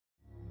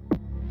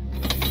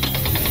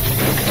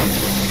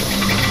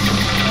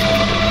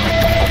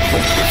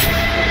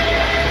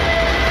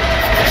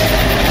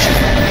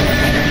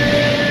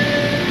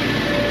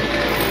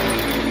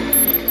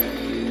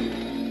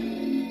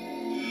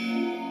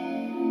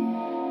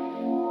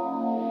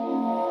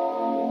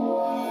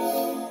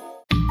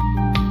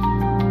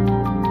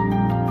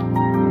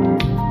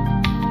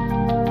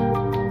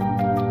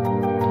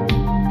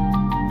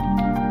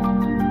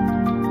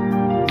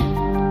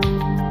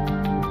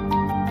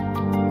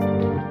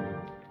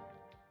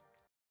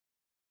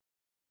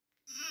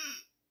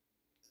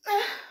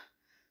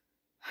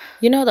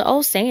You know, the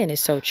old saying is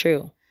so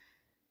true.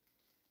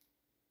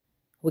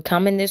 We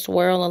come in this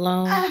world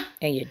alone,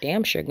 and you're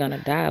damn sure gonna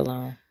die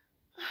alone.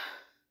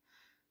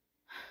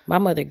 My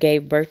mother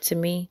gave birth to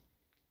me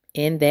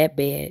in that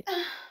bed,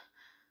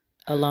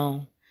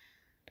 alone.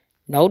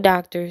 No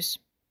doctors,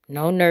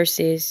 no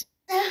nurses,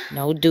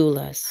 no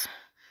doulas.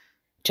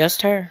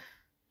 Just her,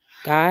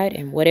 God,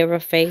 and whatever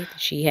faith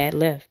she had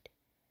left.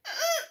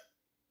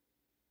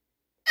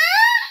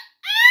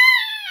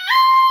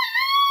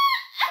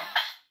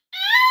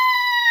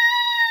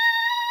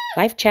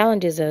 Life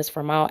challenges us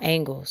from all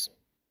angles.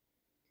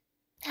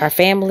 Our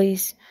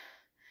families,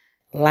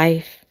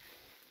 life,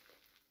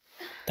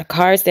 the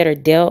cards that are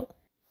dealt.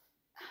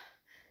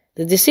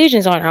 The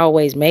decisions aren't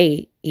always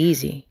made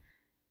easy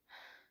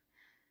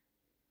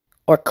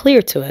or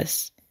clear to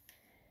us.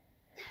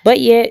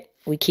 But yet,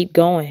 we keep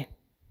going.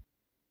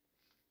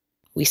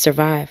 We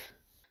survive.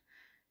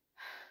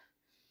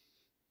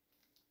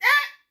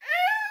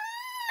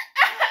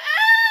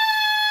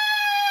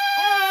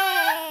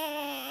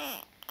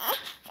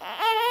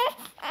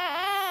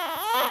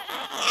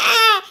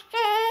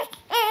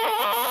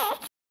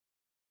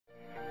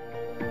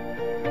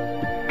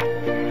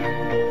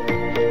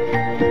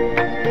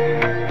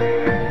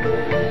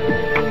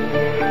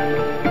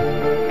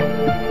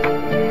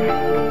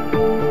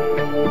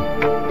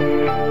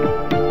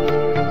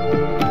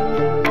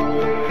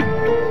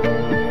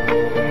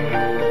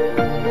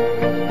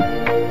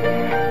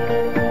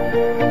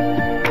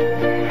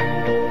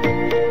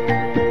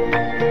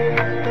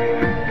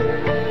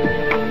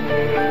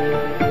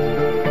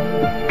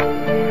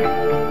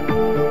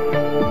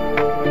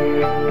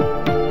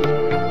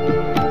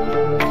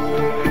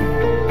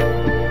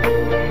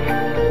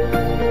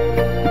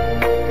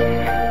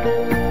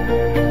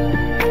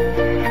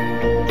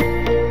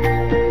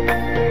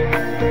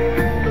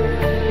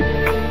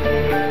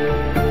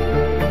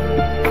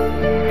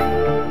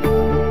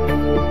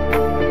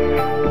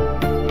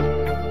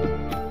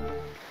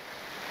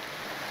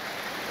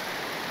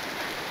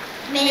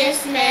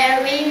 Miss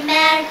Mary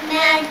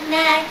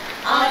Mac,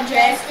 all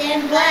dressed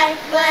in black,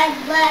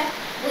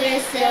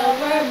 with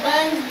silver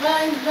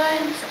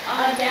buns,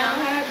 all down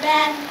her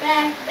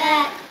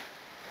back.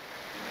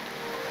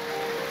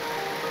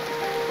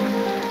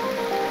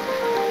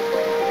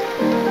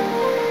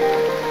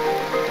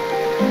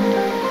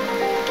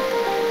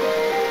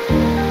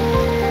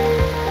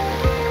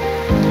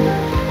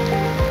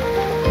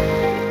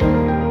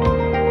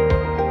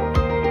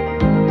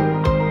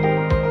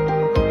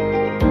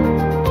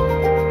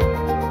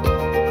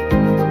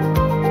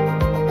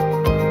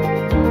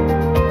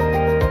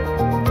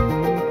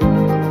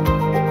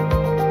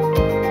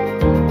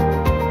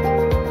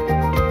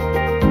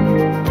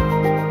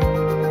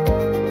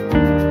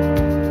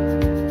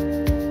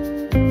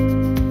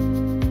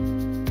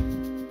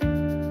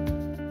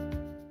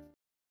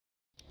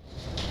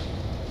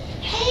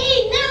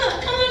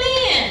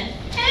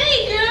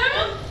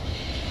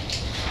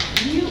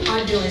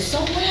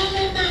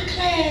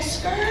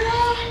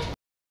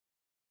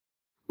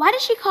 Why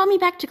did she call me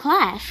back to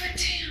class? But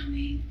tell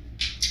me,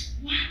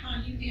 why are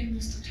you in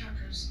Mr.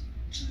 Tucker's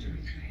tutoring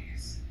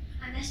class?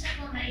 I messed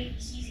up on my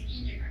ABCs in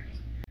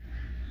kindergarten.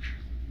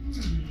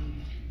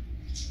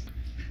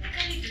 I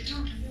think I need to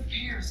talk to your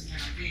parents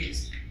about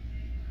this.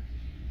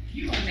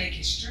 You are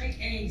making straight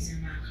A's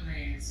in my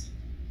class.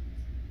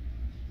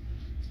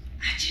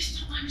 I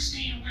just don't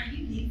understand why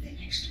you need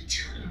the extra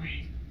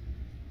tutoring.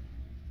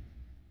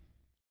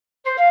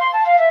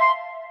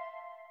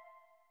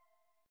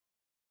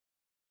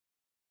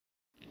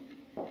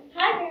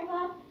 Hi,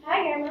 Grandma.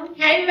 Hi, Grandma.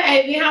 Hey,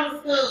 baby, how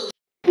was school?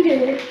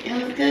 Good. It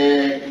was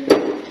good.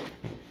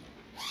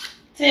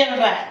 Tell me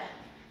about it.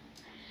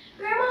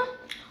 Grandma,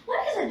 what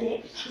is a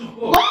dick?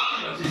 What?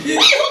 Who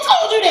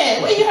told you that?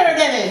 Where you heard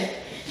that at?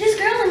 This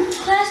girl in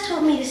class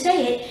told me to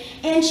say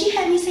it, and she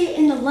had me say it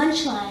in the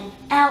lunch line,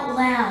 out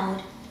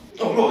loud.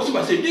 Oh, Lord,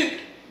 somebody said dick.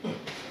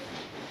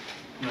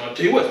 No, I'll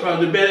tell you what, it's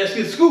probably the badass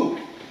kid at school.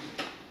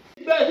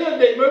 Back the other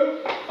day,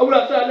 remember? I went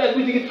outside last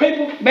week to get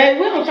paper. Baby,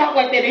 we don't talk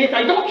like that in here.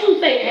 Don't you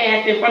say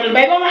ass in front of the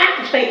baby. I don't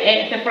have to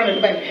say ass in front of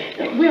the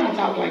baby. We don't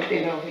talk like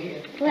that over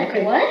here. Like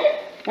okay?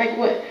 what? Like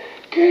what?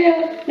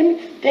 Girl,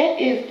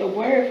 that is the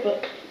word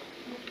for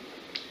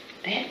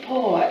that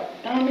part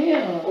down here.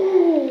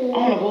 Ooh,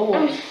 on the board.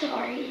 I'm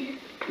sorry.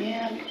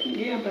 Yeah,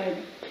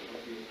 baby.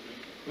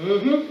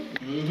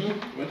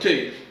 I'll tell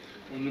you,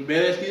 one of the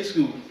badass kids at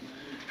school.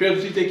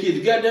 Parents teach their kids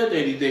the goddamn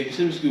thing these days to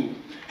send them to school.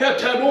 Half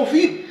time don't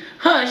feed.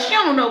 Hush, you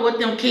don't know what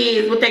them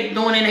kids, what they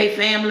doing in their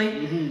family.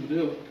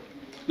 Look,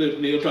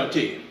 Nella, I'm trying to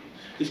tell you.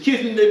 There's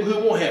kids in the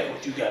neighborhood won't have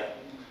what you got.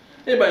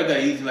 Everybody got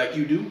it easy like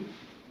you do.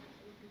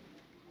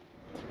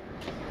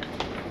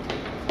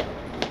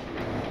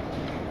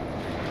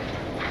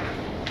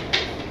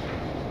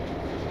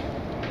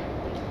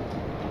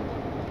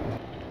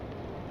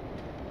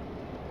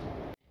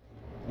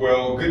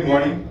 Well, good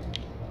morning.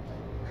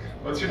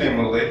 What's your name,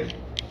 little lady?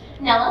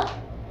 Nella?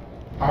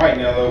 All right,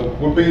 Nella,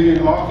 what brings you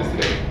to my office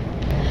today?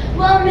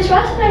 Well, Miss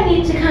Ross and I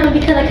needed to come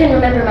because I couldn't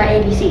remember my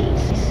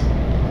ABCs.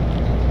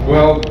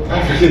 Well,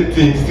 I forget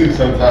things too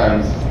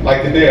sometimes.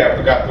 Like today, I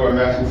forgot to wear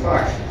matching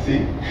socks. See? I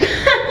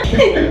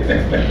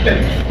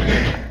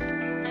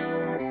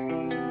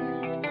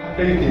have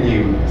faith in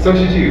you. So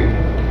should you.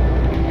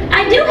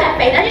 I do have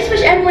faith. I just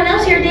wish everyone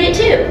else here did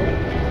too.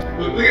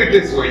 Look at it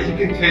this way. You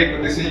can take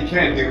what they say you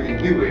can't do and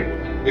do it.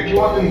 If you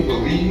want them to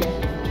believe,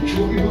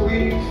 truly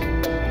believe,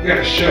 you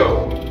gotta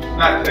show,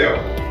 not tell.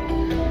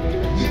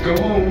 Just go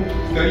home,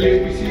 study your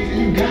ABCs,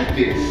 and you got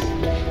this.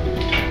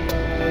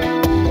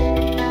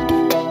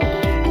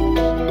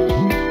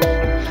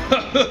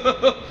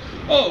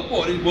 Oh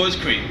boy, this boy's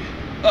crazy.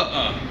 No,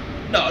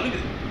 look at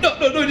it. No,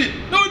 he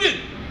didn't. No, he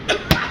didn't.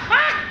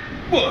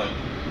 Boy,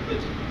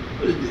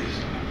 what is this?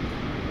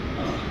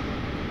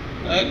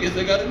 I guess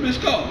I got a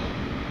missed call.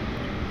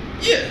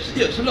 Yes,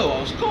 hello.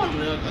 I was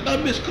calling. I got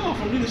a missed call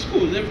from Little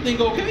School. Is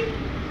everything okay?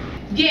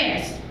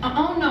 Yes.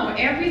 Oh no,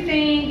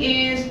 everything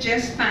is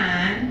just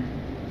fine.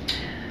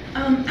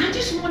 I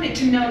just wanted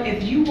to know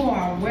if you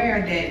are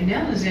aware that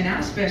Nella's in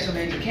our special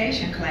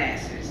education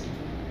classes.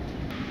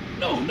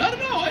 No, not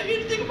at all. I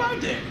didn't think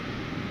about that.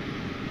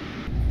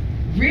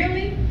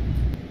 Really?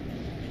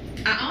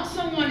 I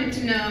also wanted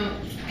to know,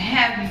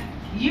 have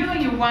you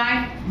and your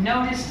wife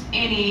noticed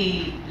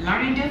any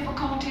learning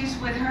difficulties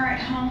with her at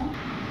home?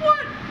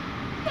 What?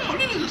 No,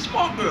 Lily's a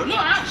smart girl. Little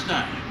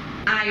Einstein.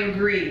 I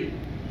agree.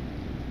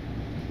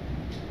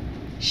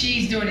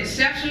 She's doing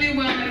exceptionally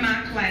well in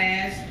my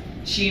class.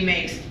 She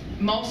makes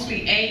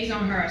mostly A's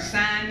on her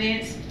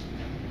assignments.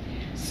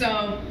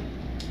 So,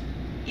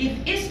 if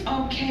it's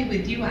okay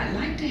with you, I'd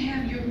like to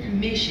have your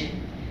permission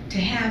to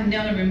have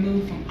Nella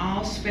removed from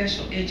all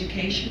special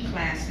education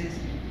classes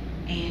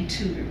and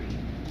tutoring.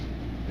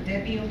 Would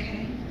that be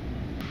okay?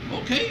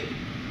 Okay.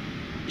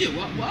 Yeah,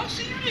 well, I'll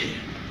see you then.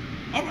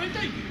 All right,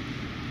 thank you.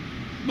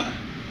 Bye.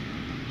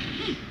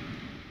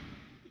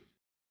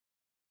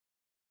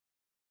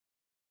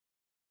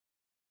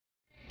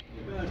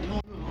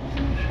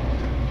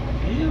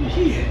 Yeah, what's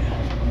she at?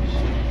 Let me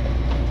see.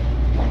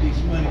 I think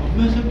somebody gonna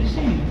mess up the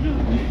scene a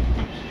little bit.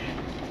 Let me see.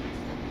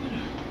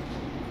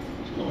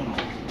 What's going on?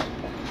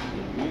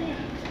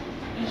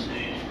 Let's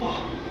see. Oh,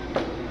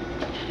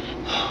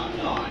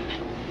 Lord.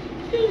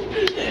 What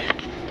is that?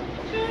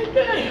 God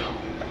damn.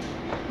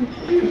 I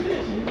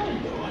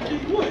tell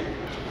you what.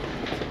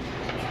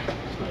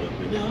 Up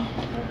and down.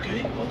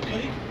 Okay.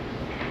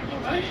 All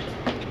right.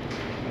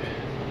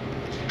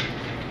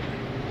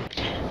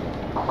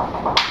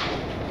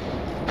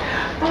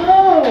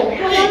 Oh,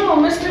 hello,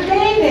 Mr.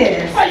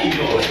 Davis. How you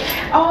doing?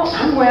 Oh,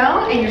 I'm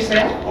well, and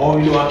yourself? Oh,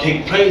 you know I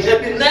can't complain.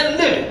 Happy than that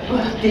living.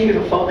 Well,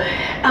 beautiful.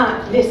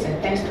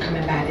 Listen, thanks for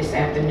coming by this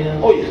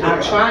afternoon. Oh, yes, no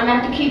I'll problem. try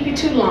not to keep you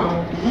too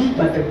long,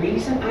 but the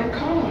reason I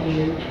called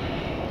you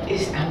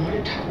is I want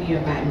to talk to you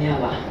about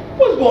Nella.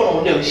 What's going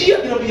on, Nella? She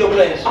up in your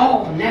class?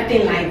 Oh,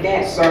 nothing like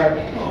that, sir.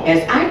 Oh.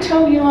 As I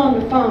told you on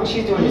the phone,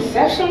 she's doing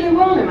exceptionally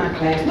well in my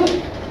class. Look,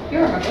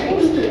 you're her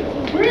grades.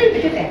 Really?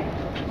 Look at that.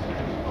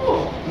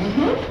 Oh,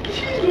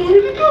 she's doing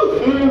really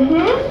good.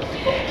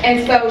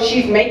 And so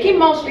she's making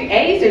mostly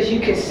A's, as you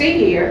can see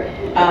here.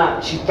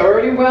 She's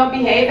thoroughly well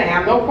behaved. I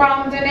have no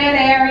problems in that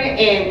area.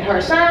 And her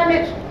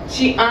assignments,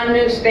 she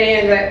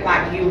understands it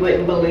like you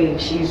wouldn't believe.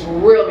 She's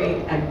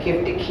really a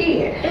gifted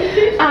kid.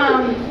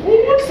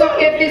 So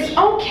if it's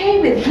okay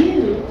with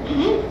you,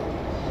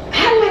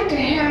 I'd like to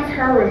have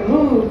her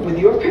removed, with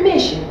your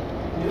permission,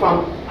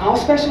 from all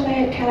special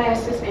ed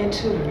classes and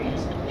tutoring.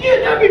 Yeah,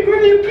 that'd be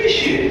really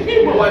appreciated. Me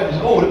and my wife is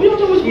older. We don't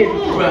know what's going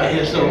on around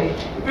here, so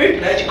I'm very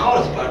glad you called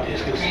us about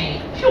this, because she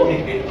don't need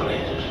to be in the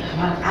classes.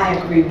 Well, I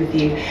agree with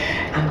you.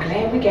 I'm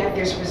glad we got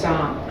this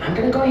resolved. I'm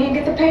going to go ahead and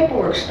get the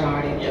paperwork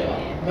started. Yeah.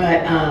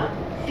 But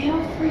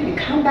feel free to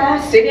come by,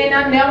 sit in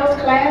on Nella's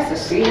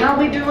classes, see how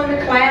we do in the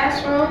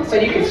classroom, so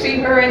you can see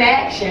her in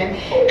action.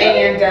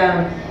 Okay. And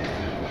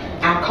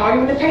I'll call you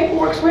when the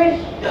paperwork's ready.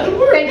 That'll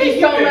work. Thank you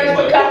so much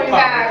for coming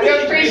by. We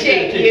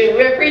appreciate you.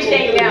 We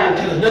appreciate Nella.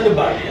 Tell us nothing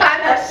about it. I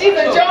know, she's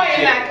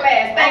enjoying my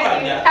class. Thank All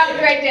right, you. now. Have a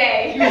great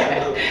day. You have a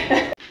good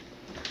one.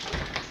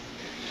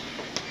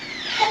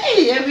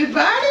 Hey,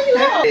 everybody.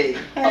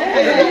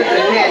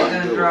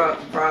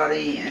 Brought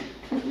in.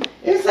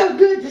 It's so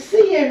good to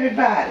see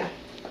everybody.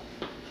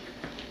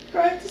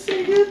 Great to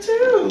see you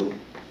too.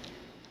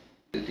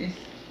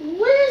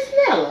 Where's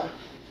Nella?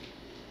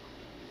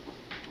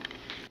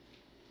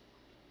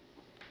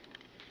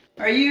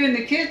 Are you in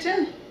the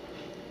kitchen?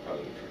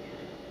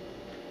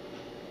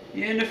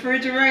 You're in the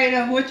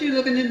refrigerator? What you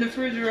looking in the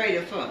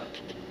refrigerator for?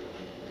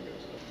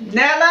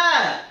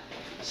 Nella!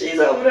 She's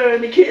over there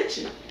in the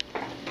kitchen.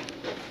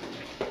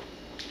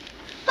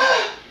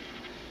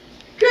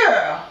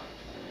 Girl,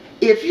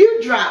 if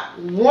you drop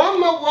one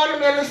more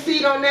watermelon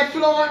seed on that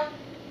floor,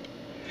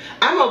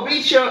 I'm gonna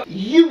be sure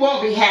you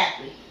won't be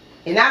happy.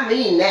 And I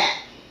mean that.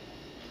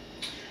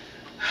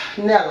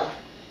 Nella,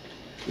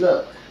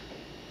 look,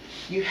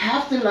 you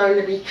have to learn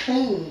to be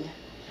clean.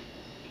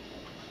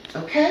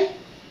 Okay?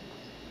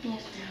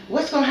 Yes, ma'am.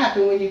 What's gonna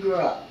happen when you grow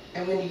up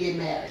and when you get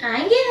married?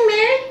 I ain't getting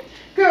married.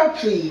 Girl,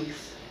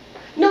 please.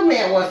 No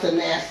man wants a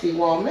nasty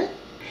woman.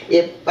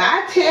 If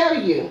I tell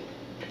you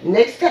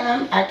Next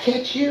time I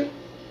catch you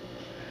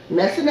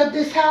messing up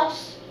this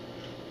house,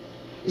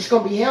 it's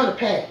going to be hell to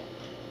pay.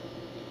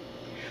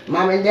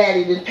 Mom and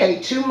Daddy didn't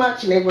pay too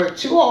much and they worked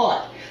too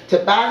hard to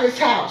buy this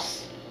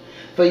house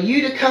for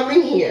you to come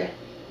in here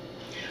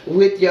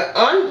with your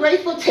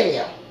ungrateful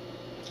tail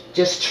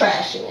just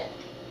trashing it.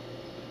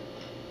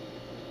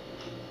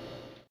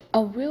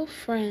 A real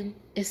friend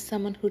is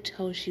someone who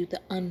tells you the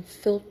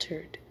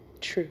unfiltered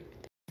truth.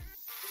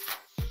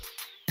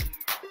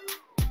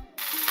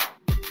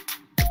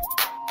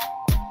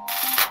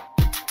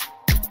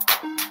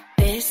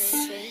 This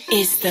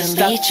is the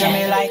Stuck to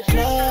me like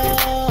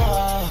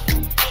glove.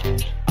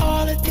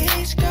 All of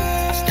these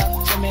girls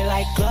stuck to me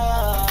like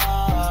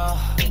glove.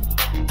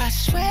 I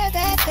swear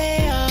that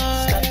they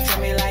are stuck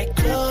to me like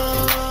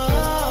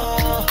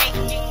glove.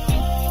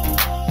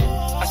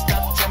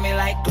 Stuck to me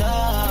like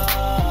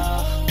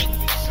glove.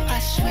 I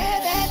swear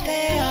that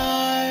they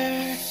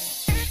are.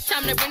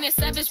 Time to bring the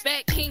savage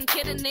back, King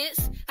Kid in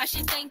this. I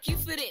should thank you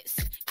for this.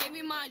 Give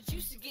me my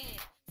juice again.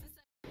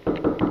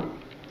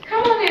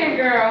 Come on in,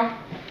 girl.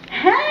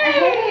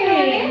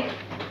 Hey.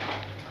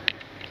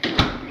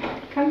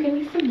 Come give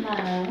me some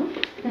love.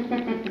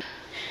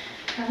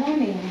 Come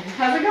on in.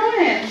 How's it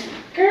going?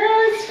 Girl,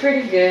 it's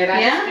pretty good. I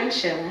Yeah? just been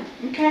chilling.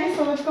 Okay,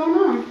 so what's going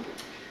on?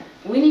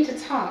 We need to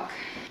talk.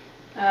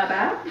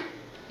 About?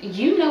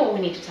 You know what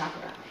we need to talk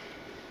about.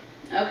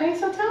 Okay,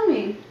 so tell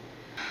me.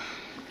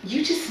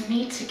 You just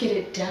need to get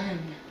it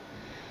done.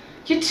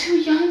 You're too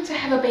young to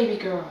have a baby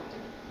girl.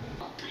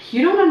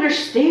 You don't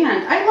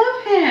understand. I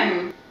love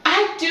him.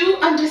 I do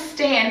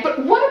understand,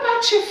 but what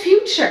about your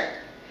future?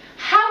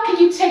 How can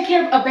you take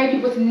care of a baby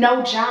with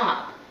no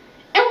job?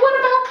 And what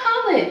about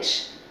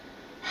college?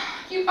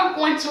 You are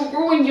going to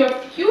ruin your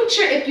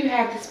future if you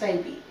have this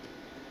baby.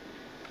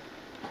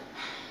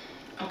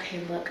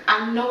 Okay, look,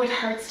 I know it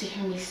hurts to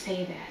hear me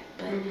say that,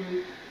 but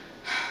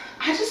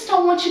I just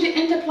don't want you to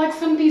end up like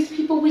some of these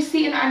people we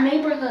see in our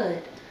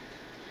neighborhood.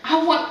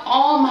 I want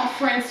all my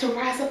friends to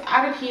rise up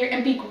out of here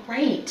and be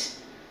great.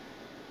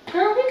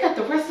 Girl, we got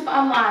the rest of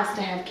our lives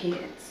to have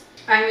kids.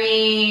 I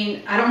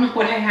mean, I don't know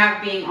what I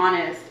have, being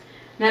honest.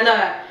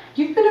 Nella,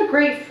 you've been a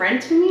great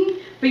friend to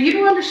me, but you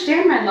don't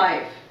understand my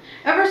life.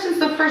 Ever since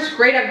the first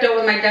grade, I've dealt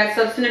with my dad's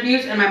substance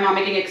abuse and my mom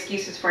making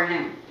excuses for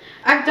him.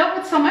 I've dealt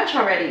with so much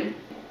already.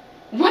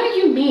 What do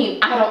you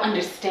mean, I don't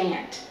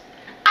understand?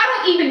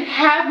 I don't even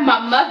have my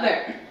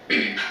mother.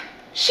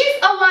 She's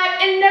alive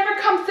and never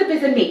comes to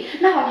visit me.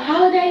 Not on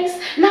holidays,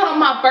 not on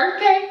my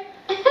birthday.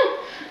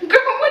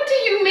 Girl, what do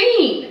you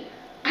mean?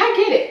 I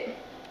get it.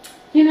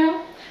 You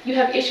know, you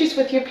have issues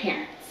with your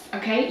parents,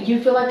 okay?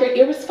 You feel like they're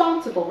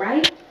irresponsible,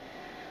 right?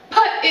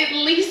 But at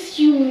least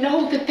you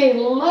know that they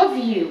love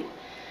you.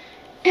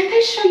 And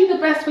they show you the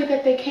best way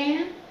that they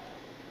can.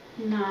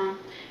 No,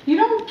 you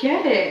don't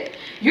get it.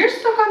 You're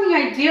stuck on the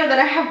idea that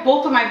I have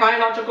both of my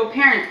biological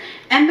parents,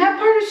 and that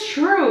part is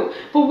true.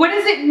 But what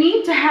does it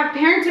mean to have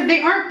parents if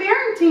they aren't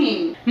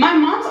parenting? My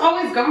mom's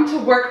always gone to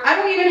work. I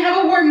don't even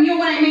have a warm meal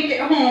when I make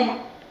it home.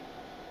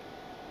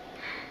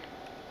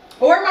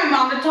 Or my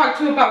mom to talk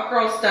to about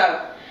girl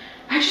stuff.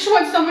 I just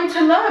want someone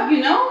to love, you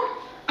know?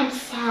 I'm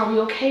sorry,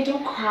 okay?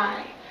 Don't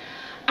cry.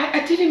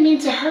 I didn't mean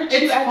to hurt you.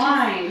 It's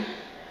fine.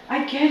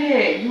 I get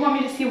it. You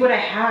want me to see what I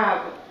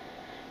have.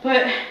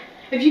 But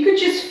if you could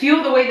just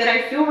feel the way that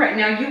I feel right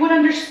now, you would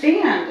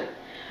understand.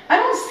 I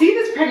don't see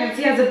this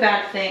pregnancy as a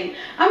bad thing.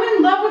 I'm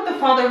in love with the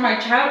father of my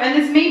child, and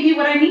this may be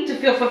what I need to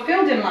feel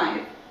fulfilled in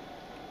life.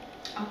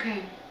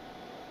 Okay.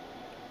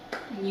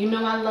 You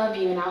know I love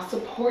you and I'll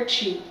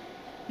support you,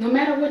 no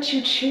matter what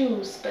you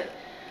choose, but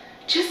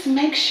just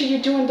make sure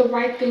you're doing the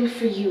right thing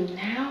for you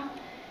now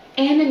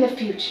and in the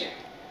future.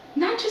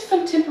 Not just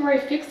some temporary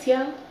fix,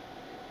 yo.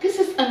 This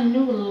is a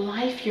new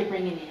life you're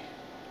bringing in.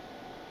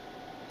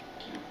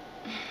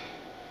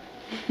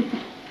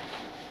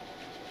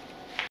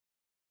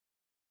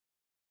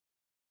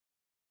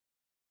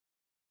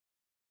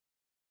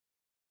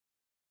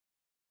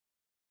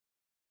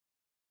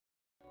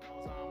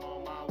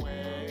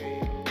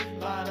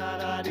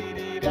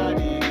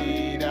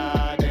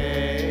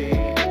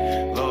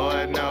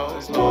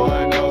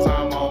 Lord knows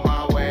I'm on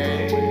my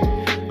way.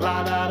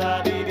 La da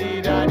da dee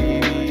dee da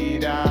dee dee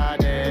da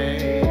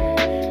day.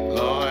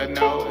 Lord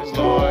knows,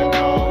 Lord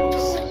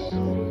knows.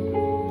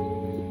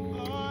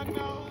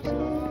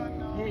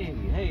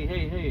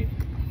 Hey.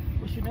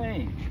 What's your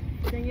name?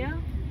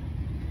 Danielle?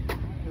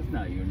 That's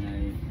not your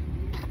name.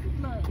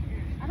 Look,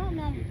 I don't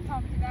normally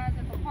talk to guys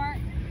at the park.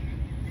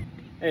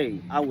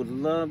 Hey, I would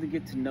love to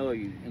get to know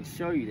you and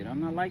show you that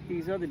I'm not like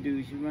these other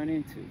dudes you run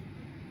into.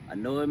 I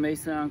know it may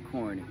sound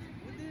corny,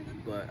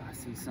 but I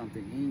see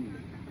something in you,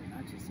 and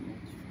I just met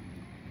you.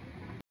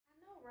 I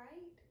know,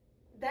 right?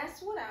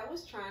 That's what I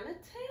was trying to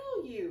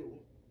tell you.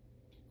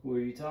 Who are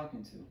you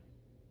talking to?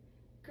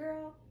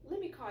 Girl,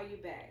 let me call you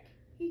back.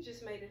 He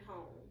just made it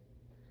home.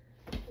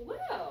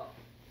 Well,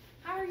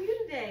 how are you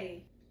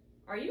today?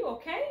 Are you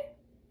okay?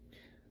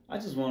 I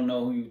just want to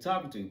know who you're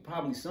talking to.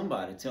 Probably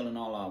somebody telling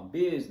all our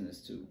business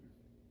to.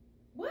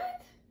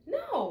 What?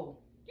 No.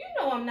 You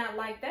know I'm not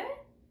like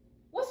that.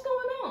 What's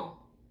going on?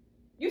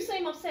 You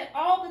seem upset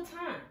all the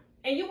time,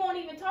 and you won't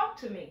even talk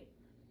to me.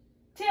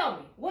 Tell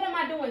me, what am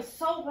I doing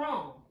so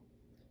wrong?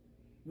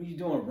 What are you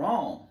doing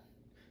wrong?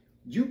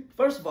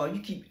 First of all, you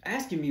keep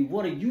asking me,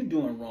 what are you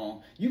doing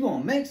wrong? You're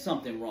gonna make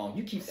something wrong.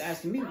 You keep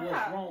asking me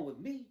what's wrong with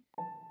me.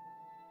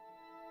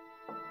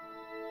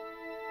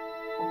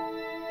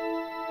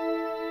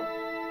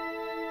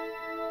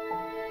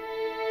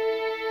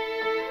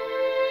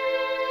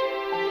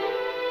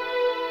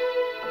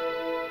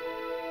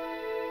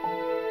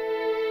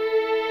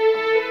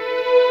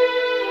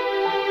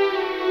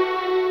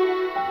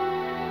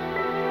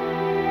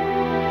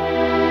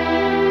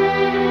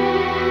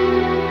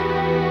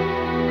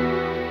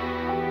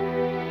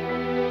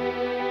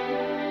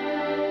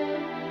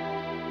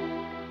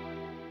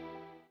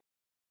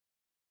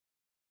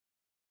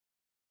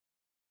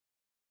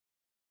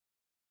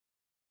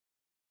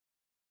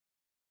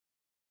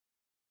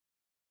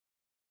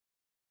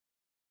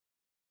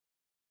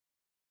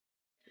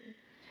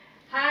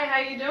 Hi, how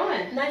you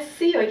doing? Nice to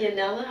see you again,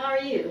 Nella. How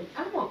are you?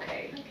 I'm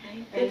okay.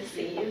 Okay, good to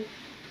see you.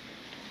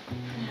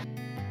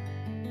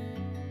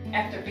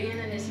 After being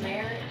in this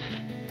marriage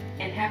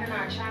and having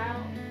our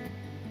child,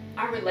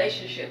 our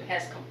relationship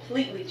has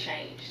completely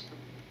changed.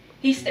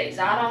 He stays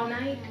out all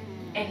night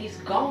and he's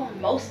gone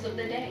most of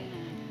the day.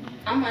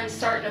 I'm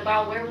uncertain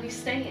about where we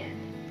stand.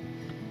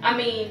 I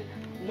mean,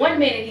 one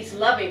minute he's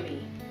loving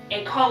me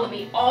and calling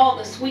me all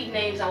the sweet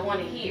names I want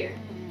to hear,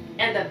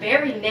 and the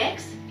very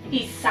next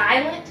he's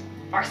silent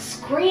or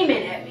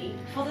screaming at me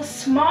for the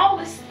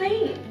smallest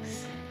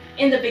things.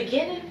 In the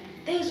beginning,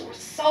 things were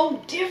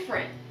so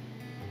different.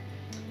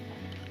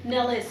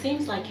 Nella, it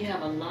seems like you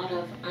have a lot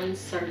of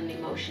uncertain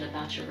emotion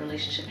about your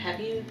relationship. Have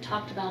you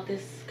talked about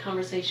this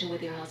conversation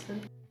with your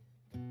husband?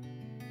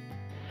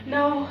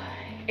 No,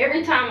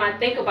 every time I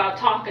think about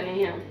talking to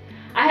him,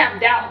 I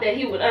have doubt that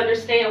he would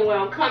understand where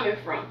I'm coming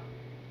from.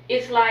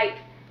 It's like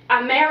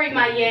I married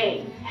my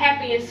yang,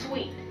 happy and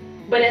sweet,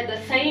 but at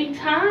the same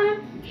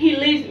time, he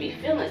leaves me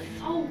feeling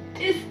so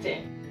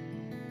distant.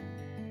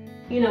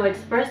 You know,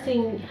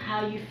 expressing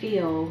how you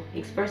feel,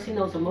 expressing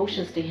those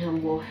emotions to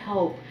him will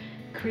help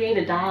create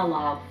a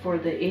dialogue for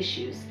the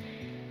issues.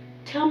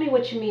 Tell me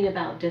what you mean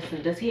about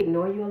distant. Does he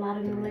ignore you a lot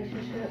in the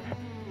relationship?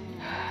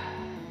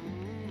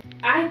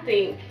 I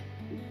think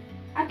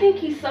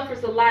he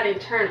suffers a lot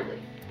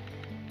internally.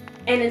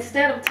 And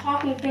instead of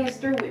talking things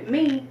through with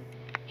me,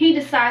 he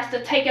decides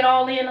to take it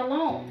all in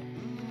alone,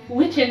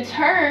 which in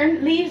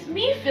turn leaves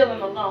me feeling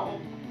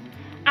alone.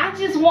 I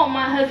just want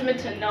my husband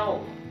to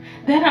know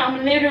that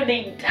I'm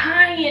literally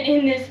dying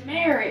in this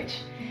marriage,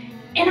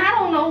 and I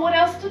don't know what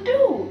else to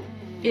do.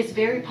 It's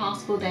very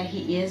possible that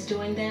he is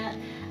doing that.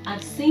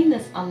 I've seen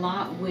this a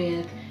lot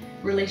with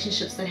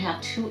relationships that have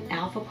two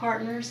alpha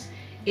partners.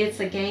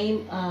 It's a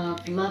game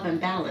of love and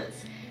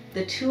balance.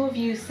 The two of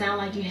you sound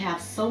like you have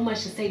so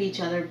much to say to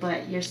each other,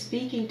 but you're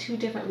speaking two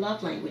different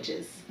love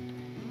languages.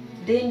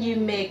 Then you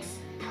mix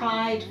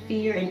pride,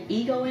 fear, and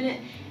ego in it,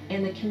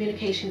 and the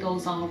communication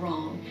goes all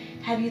wrong.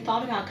 Have you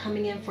thought about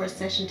coming in for a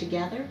session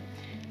together?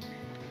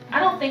 I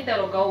don't think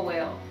that'll go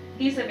well.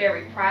 He's a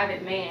very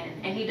private man,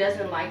 and he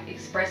doesn't like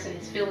expressing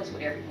his feelings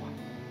with everyone.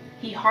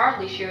 He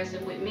hardly shares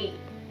them with me.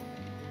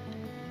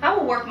 I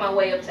will work my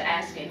way up to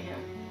asking him.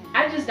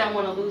 I just don't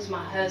want to lose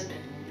my husband.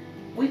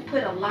 We've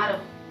put a lot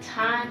of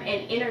time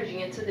and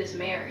energy into this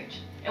marriage,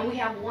 and we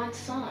have one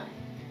son.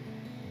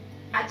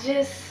 I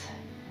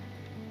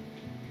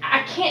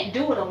can't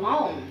do it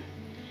alone.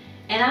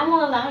 And I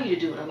won't allow you to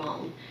do it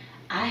alone.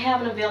 I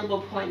have an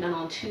available appointment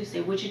on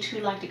Tuesday. Would you two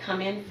like to come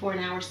in for an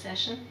hour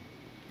session?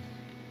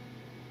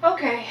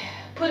 Okay,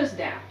 put us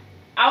down.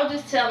 I'll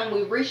just tell him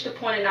we've reached a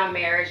point in our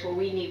marriage where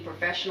we need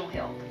professional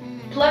help.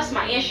 Plus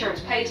my insurance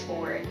pays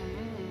for it.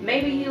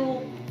 Maybe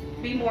he'll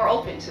be more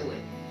open to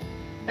it.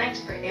 Thanks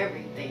for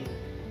everything.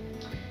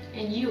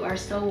 And you are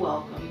so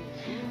welcome.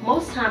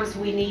 Most times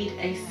we need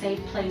a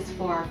safe place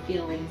for our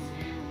feelings.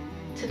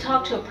 To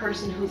talk to a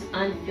person who's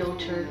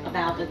unfiltered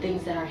about the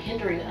things that are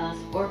hindering us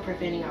or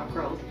preventing our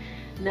growth.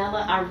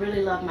 Nella, I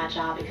really love my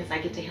job because I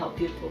get to help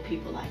beautiful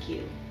people like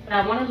you. But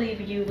I want to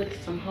leave you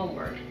with some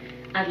homework.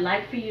 I'd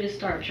like for you to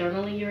start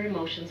journaling your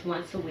emotions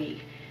once a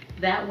week.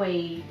 That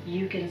way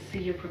you can see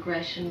your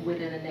progression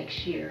within the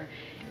next year.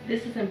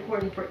 This is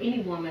important for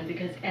any woman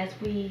because as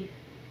we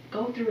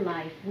go through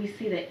life, we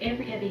see that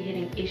every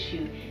heavy-hitting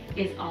issue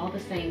is all the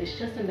same. It's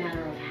just a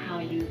matter of how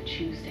you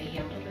choose to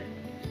handle it.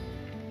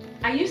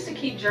 I used to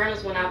keep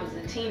journals when I was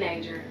a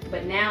teenager,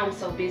 but now I'm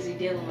so busy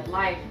dealing with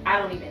life, I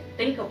don't even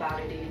think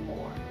about it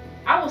anymore.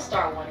 I will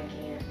start one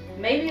again.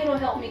 Maybe it'll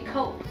help me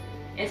cope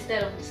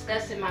instead of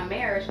discussing my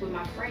marriage with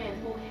my friend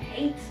who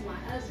hates my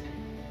husband.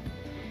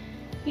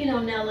 You know,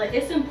 Nella,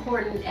 it's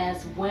important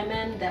as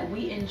women that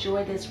we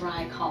enjoy this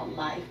ride called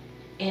life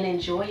and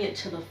enjoy it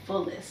to the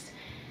fullest.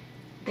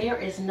 There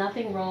is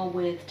nothing wrong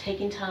with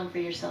taking time for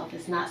yourself.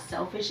 It's not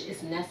selfish,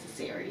 it's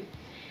necessary.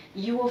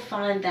 You will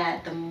find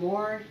that the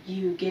more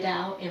you get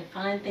out and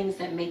find things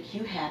that make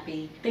you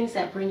happy, things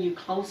that bring you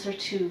closer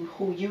to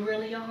who you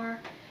really are,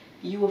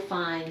 you will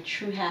find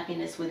true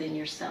happiness within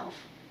yourself.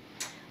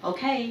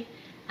 Okay,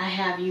 I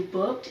have you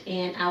booked,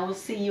 and I will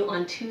see you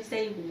on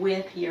Tuesday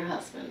with your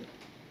husband.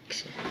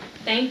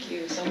 Thank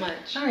you so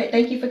much. All right,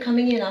 thank you for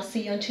coming in. I'll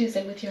see you on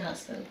Tuesday with your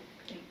husband.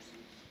 Thanks.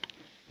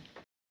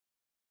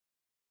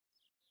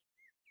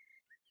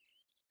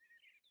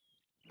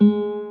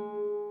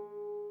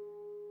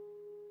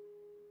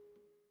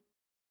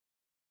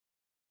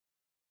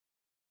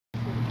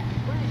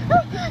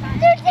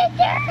 There's a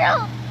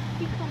turtle!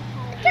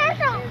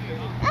 Turtle!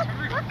 Look,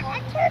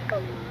 a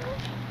turtle!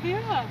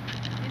 Yeah,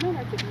 you know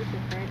that's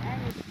abusive, right?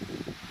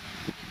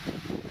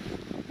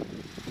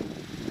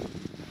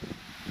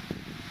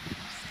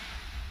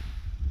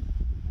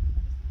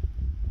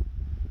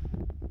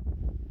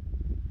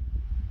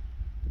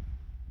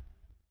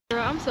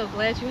 Girl, I'm so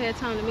glad you had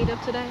time to meet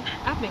up today.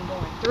 I've been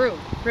going through.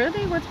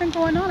 Really? What's been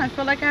going on? I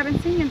feel like I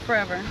haven't seen you in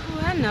forever.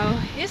 Oh, I know.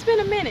 It's been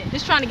a minute.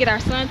 Just trying to get our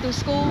son through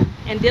school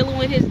and dealing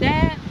with his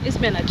dad, it's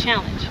been a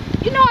challenge.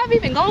 You know, I've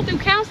even gone through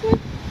counseling,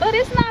 but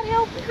it's not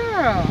helping.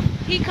 Girl.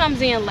 He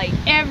comes in late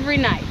every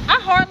night. I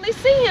hardly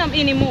see him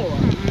anymore.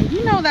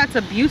 You know that's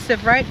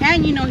abusive, right?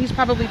 And you know he's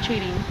probably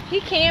cheating. He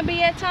can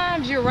be at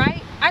times, you're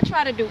right. I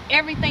try to do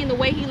everything the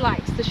way he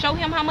likes to show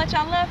him how much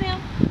I love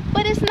him,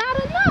 but it's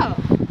not enough.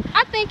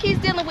 I think he's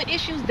dealing with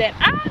issues that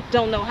I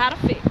don't know how to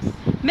fix.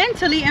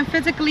 Mentally and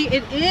physically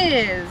it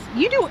is.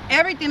 You do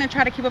everything to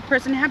try to keep a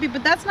person happy,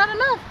 but that's not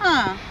enough,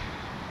 huh?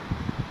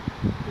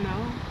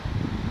 No,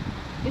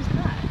 it's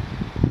not.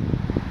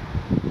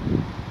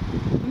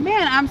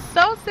 Man, I'm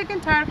so sick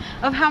and tired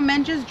of how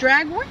men just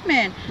drag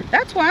women.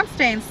 That's why I'm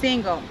staying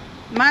single.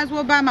 Might as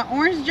well buy my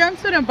orange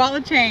jumpsuit and ball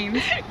of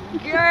chains.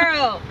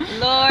 Girl,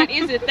 Lord,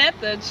 isn't that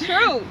the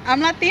truth?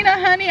 I'm Latina,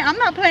 honey. I'm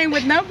not playing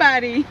with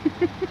nobody.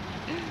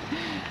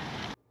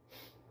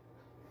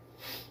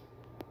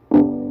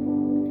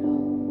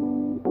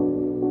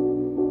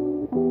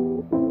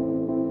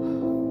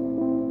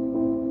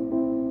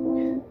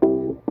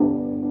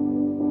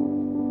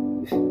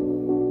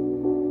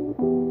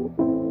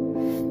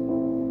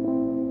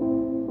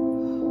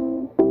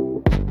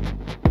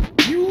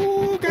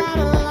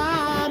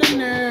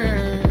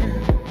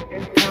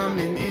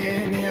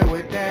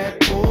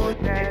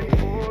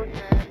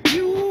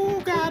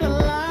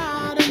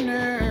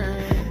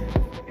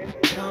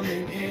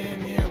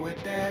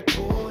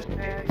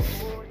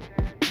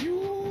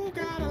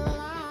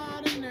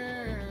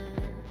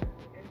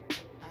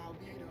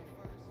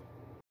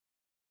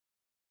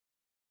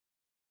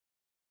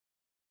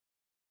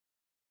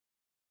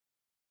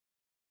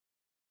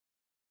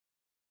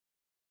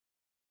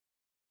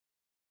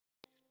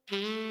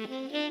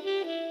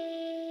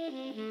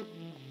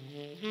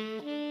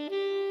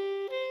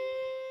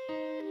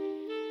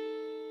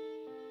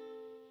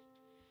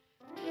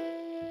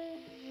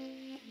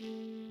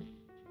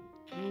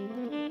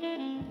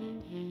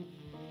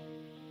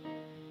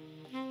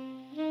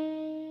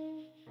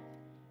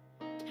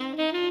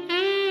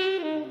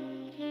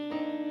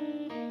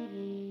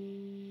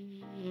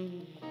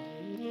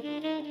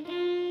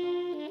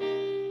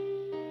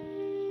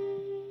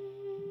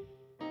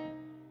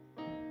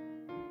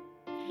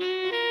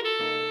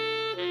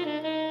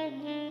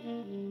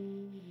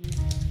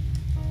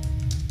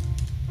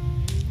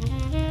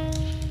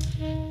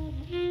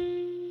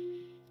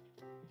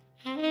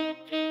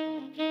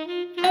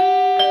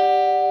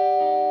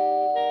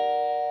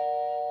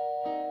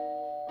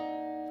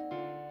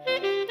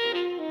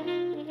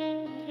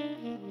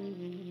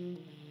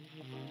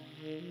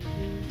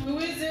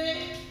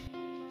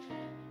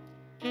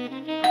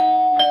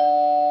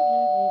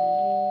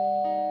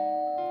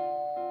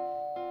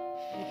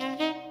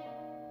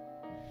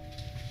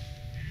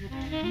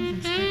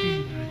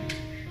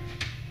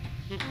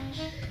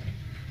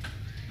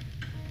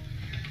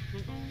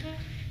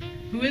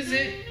 Who is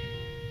it?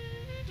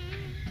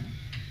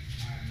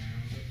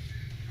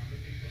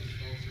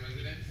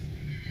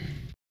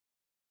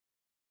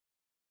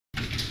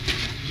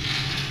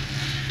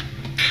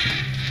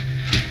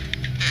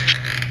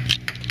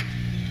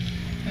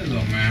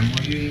 Hello, ma'am.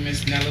 Are you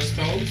Miss Nella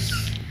Stokes?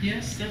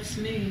 Yes, that's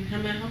me. How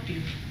may I help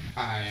you?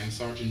 Hi, I'm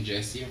Sergeant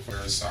Jesse. I'm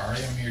very sorry.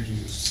 I'm here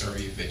to serve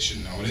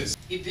eviction notice.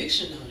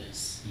 Eviction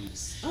notice?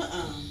 Yes.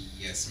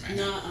 Yes, ma'am.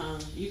 Nuh-uh.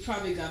 You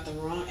probably got the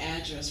wrong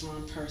address,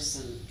 wrong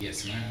person.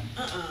 Yes, ma'am.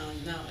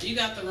 No. You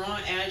got the wrong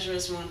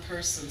address, wrong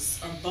person,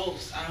 or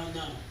both. I don't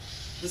know.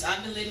 Because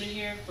I've been living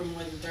here for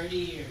more than 30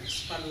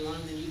 years. Probably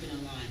longer than you've been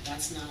alive.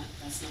 That's not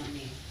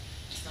me.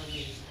 That's not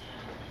me.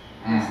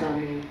 That's not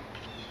me.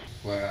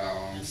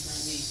 Well, I'm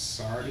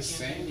sorry to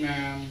say,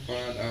 ma'am,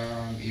 but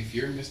if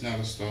you're Miss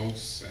Nella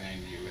Stokes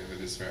and you live at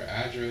this very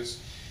address,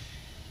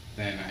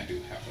 then I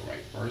do have the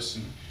right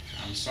person.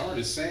 I'm sorry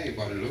to say,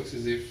 but it looks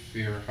as if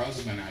your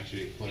husband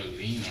actually put a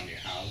lien on your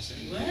house.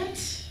 And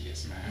What?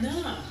 Yes, ma'am.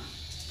 Nah.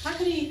 How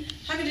could he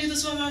do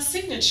this without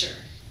signature?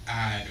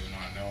 I do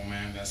not know,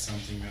 ma'am. That's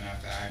something you're gonna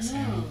have to ask No.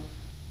 him.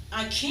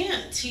 I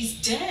can't.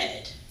 He's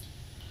dead.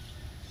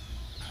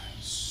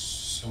 I'm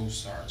so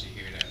sorry to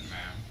hear that,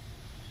 ma'am.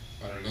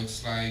 But it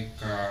looks like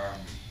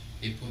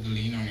he put the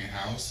lien on your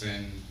house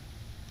and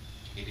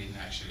he didn't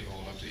actually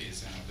hold up to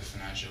his end of the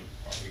financial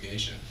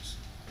obligations.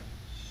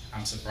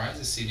 I'm surprised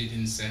the city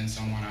didn't send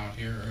someone out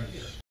here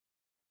earlier.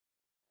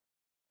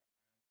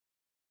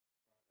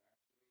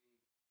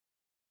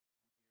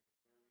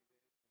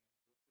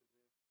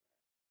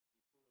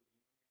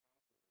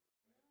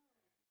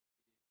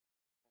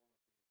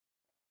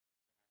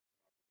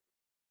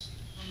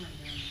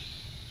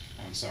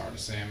 I'm sorry to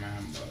say,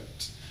 ma'am,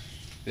 but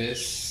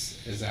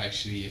this is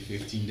actually a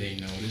 15-day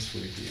notice for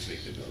the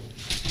evicted building.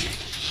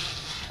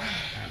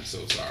 I'm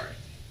so sorry.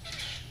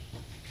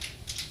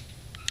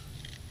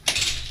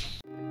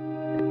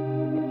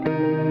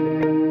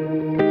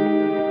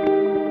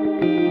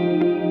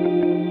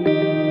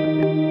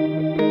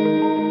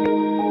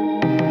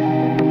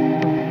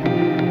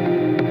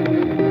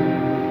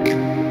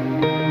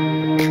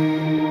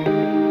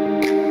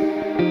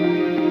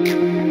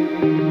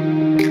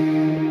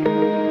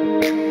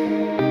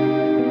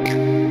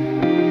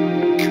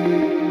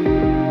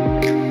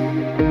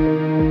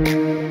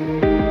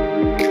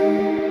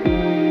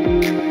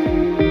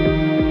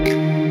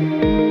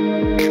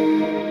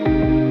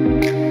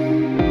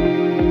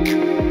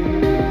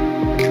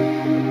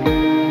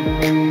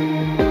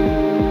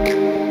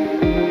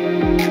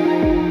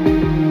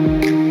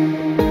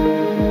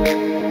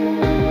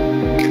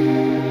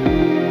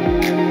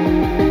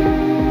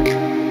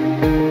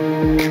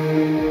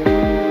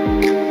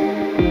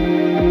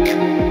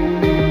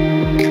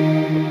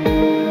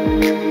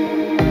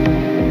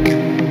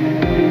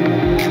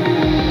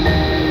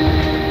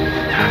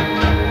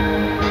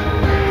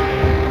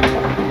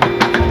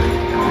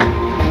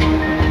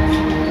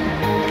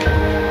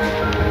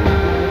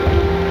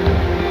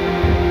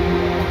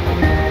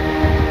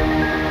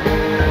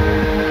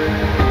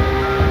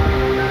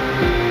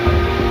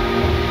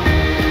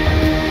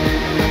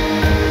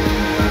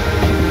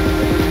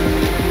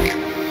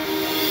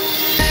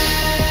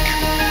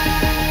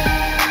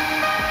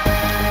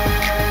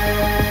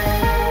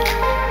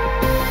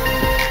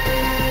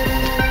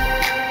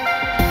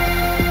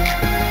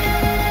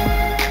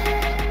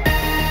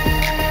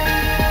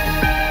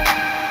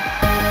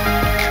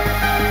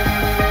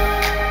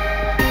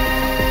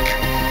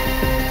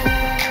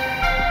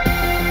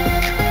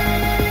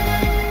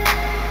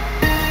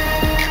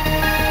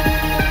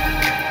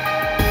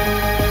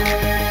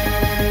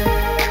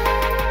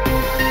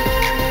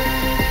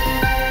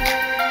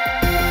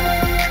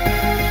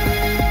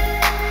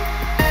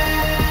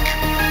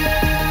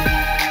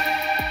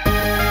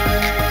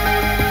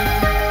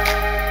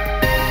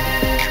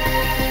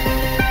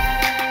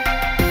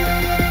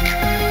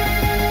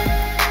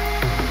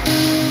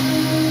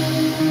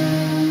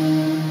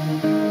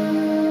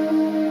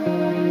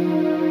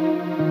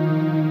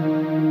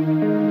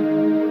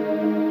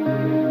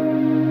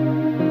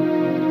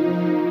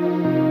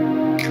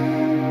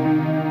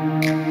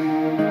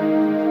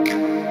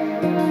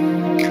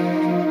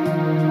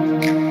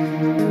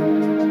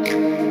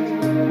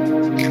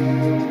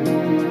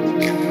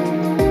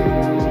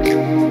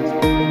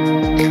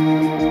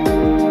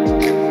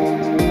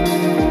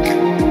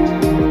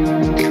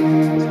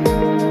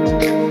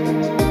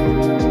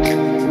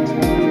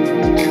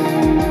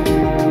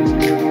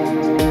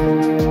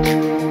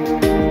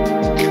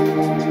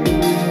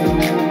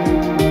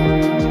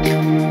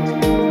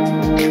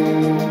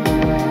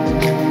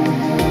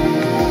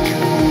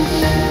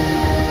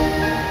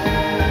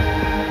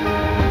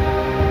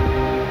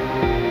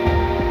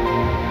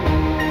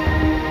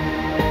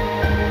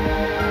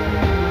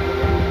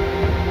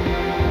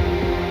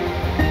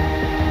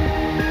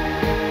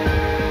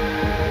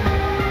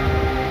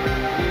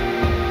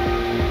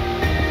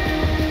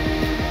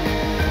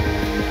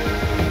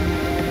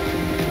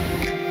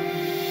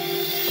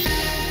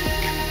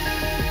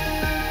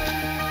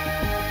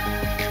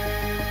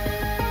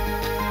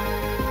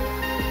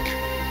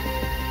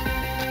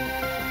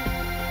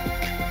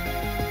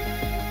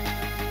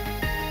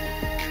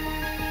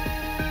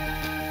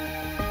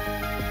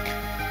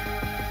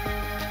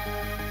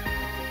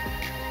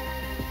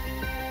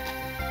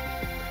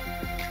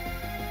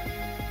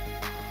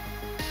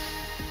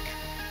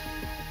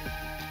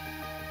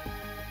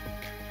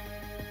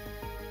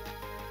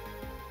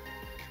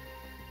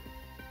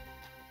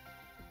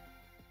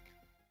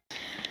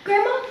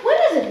 Grandma,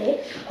 what is it,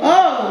 Vic?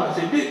 Oh, I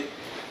said, Vic.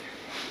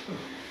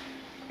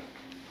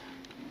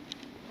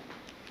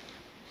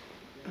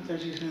 I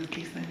thought you was gonna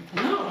keep saying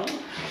no.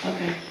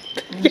 Okay.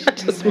 Y'all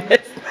just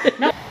messed.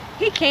 No,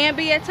 he can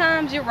be at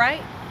times. You're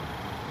right.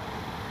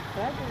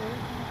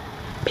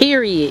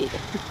 Period.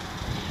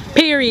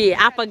 Period.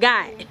 I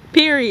forgot.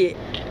 Period.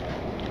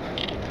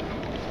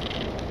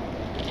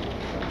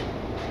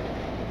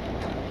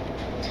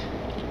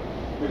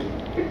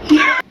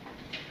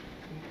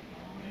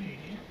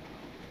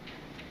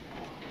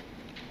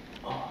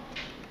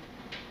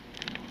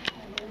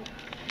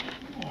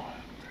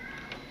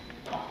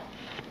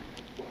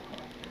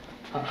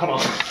 Hold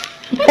on.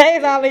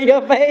 It's all in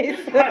your face.